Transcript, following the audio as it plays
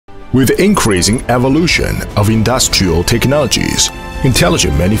With the increasing evolution of industrial technologies,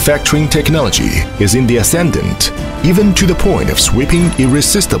 intelligent manufacturing technology is in the ascendant, even to the point of sweeping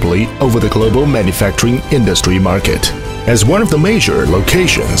irresistibly over the global manufacturing industry market. As one of the major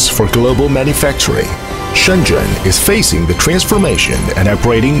locations for global manufacturing, Shenzhen is facing the transformation and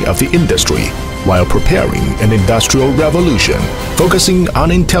upgrading of the industry while preparing an industrial revolution focusing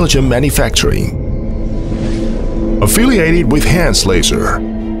on intelligent manufacturing. Affiliated with Han's Laser,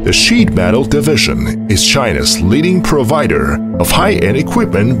 the Sheet Metal Division is China's leading provider of high-end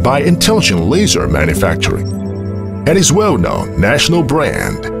equipment by intelligent laser manufacturing, and is well-known national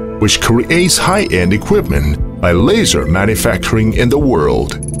brand which creates high-end equipment by laser manufacturing in the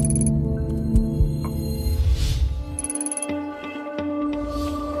world.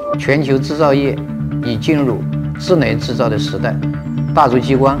 全球制造业已进入智能制造的时代，大族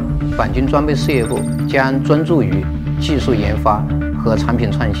激光钣金装备事业部将专注于技术研发和产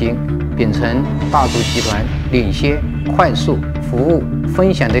品创新，秉承大族集团领先、快速、服务、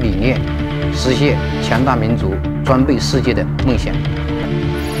分享的理念，实现强大民族装备世界的梦想。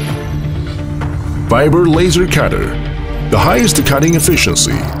 Fiber laser cutter, the highest cutting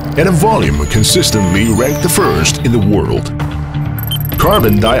efficiency and a volume consistently ranked the first in the world.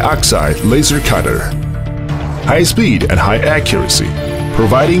 Carbon dioxide laser cutter, high speed and high accuracy,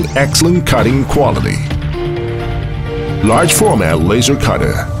 providing excellent cutting quality. Large format laser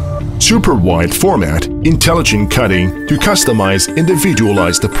cutter, super wide format intelligent cutting to customize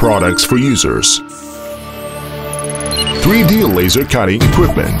individualized products for users. 3D laser cutting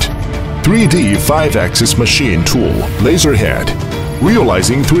equipment, 3D 5-axis machine tool laser head,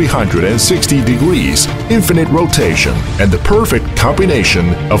 realizing 360 degrees infinite rotation and the perfect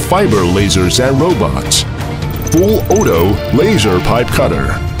combination of fiber lasers and robots. Full auto laser pipe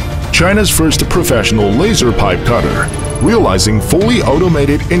cutter, China's first professional laser pipe cutter, realizing fully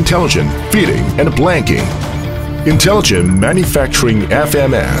automated intelligent fitting and blanking. Intelligent manufacturing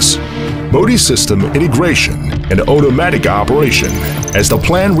FMS, multi-system integration and automatic operation as the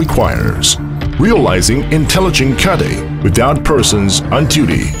plan requires, realizing intelligent cutting without persons on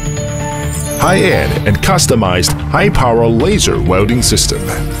duty. High-end and customized high-power laser welding system.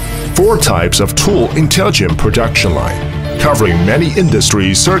 4 types of tool intelligent production line, covering many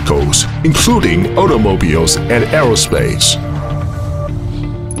industry circles, including automobiles and aerospace.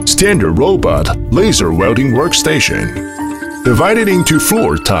 Standard robot laser welding workstation, divided into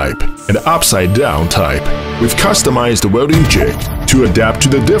floor type and upside-down type, with customized welding jig to adapt to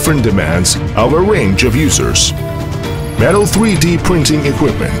the different demands of a range of users. Metal 3D printing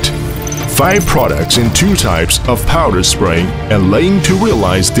equipment, 5 products in 2 types of powder spraying and laying to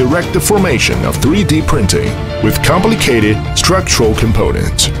realize direct formation of 3D printing with complicated structural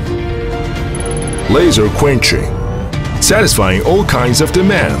components. Laser quenching, satisfying all kinds of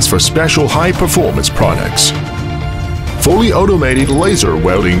demands for special high-performance products. Fully automated laser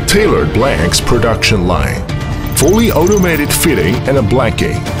welding tailored blanks production line. Fully automated fitting and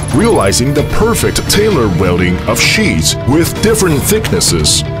blanking, realizing the perfect tailored welding of sheets with different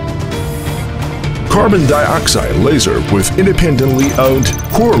thicknesses. Carbon dioxide laser with independently owned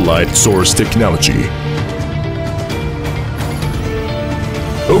core light source technology.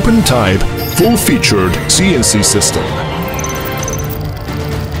 Open type, full-featured CNC system.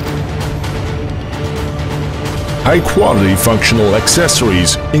 High-quality functional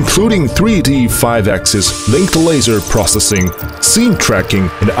accessories, including 3D 5-axis linked laser processing, seam tracking,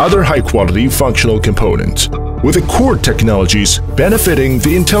 and other high-quality functional components, with the core technologies benefiting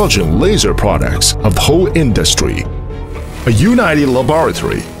the intelligent laser products of the whole industry. A united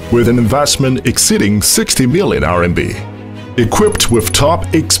laboratory with an investment exceeding 60 million RMB. Equipped with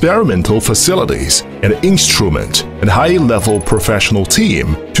top experimental facilities and instrument and high-level professional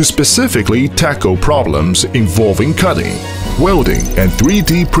team to specifically tackle problems involving cutting, welding, and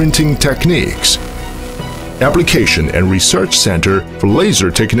 3D printing techniques. Application and Research Center for Laser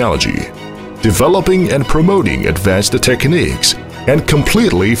Technology, developing and promoting advanced techniques and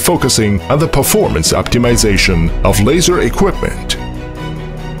completely focusing on the performance optimization of laser equipment.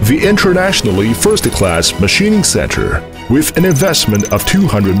 The internationally first-class machining center with an investment of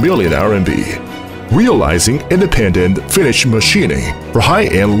 200 million RMB, realizing independent finish machining for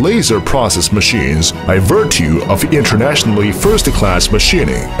high-end laser process machines by virtue of internationally first-class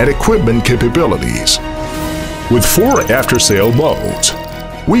machining and equipment capabilities. With 4 after-sale modes,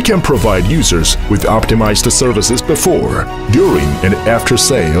 we can provide users with optimized services before, during, and after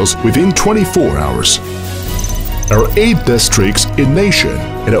sales within 24 hours. Our 8 districts in nation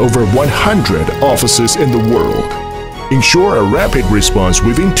and over 100 offices in the world ensure a rapid response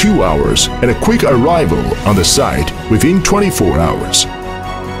within 2 hours and a quick arrival on the site within 24 hours.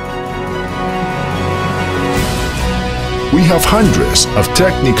 we have hundreds of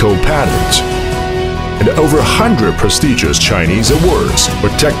technical patents and over 100 prestigious Chinese awards for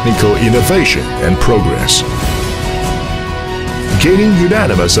technical innovation and progress, gaining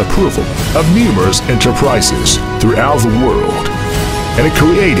unanimous approval of numerous enterprises throughout the world and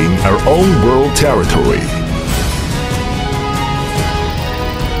creating our own world territory.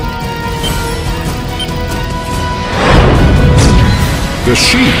 The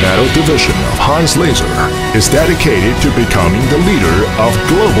sheet metal division of Han's Laser is dedicated to becoming the leader of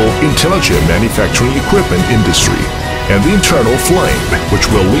global intelligent manufacturing equipment industry and the internal flame which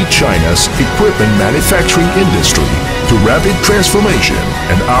will lead China's equipment manufacturing industry to rapid transformation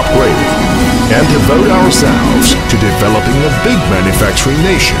and upgrading, and devote ourselves to developing a big manufacturing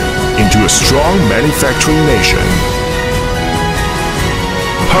nation into a strong manufacturing nation.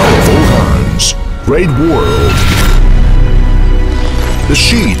 Powerful Hans, great world. The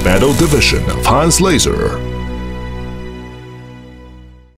sheet metal division of Han's Laser.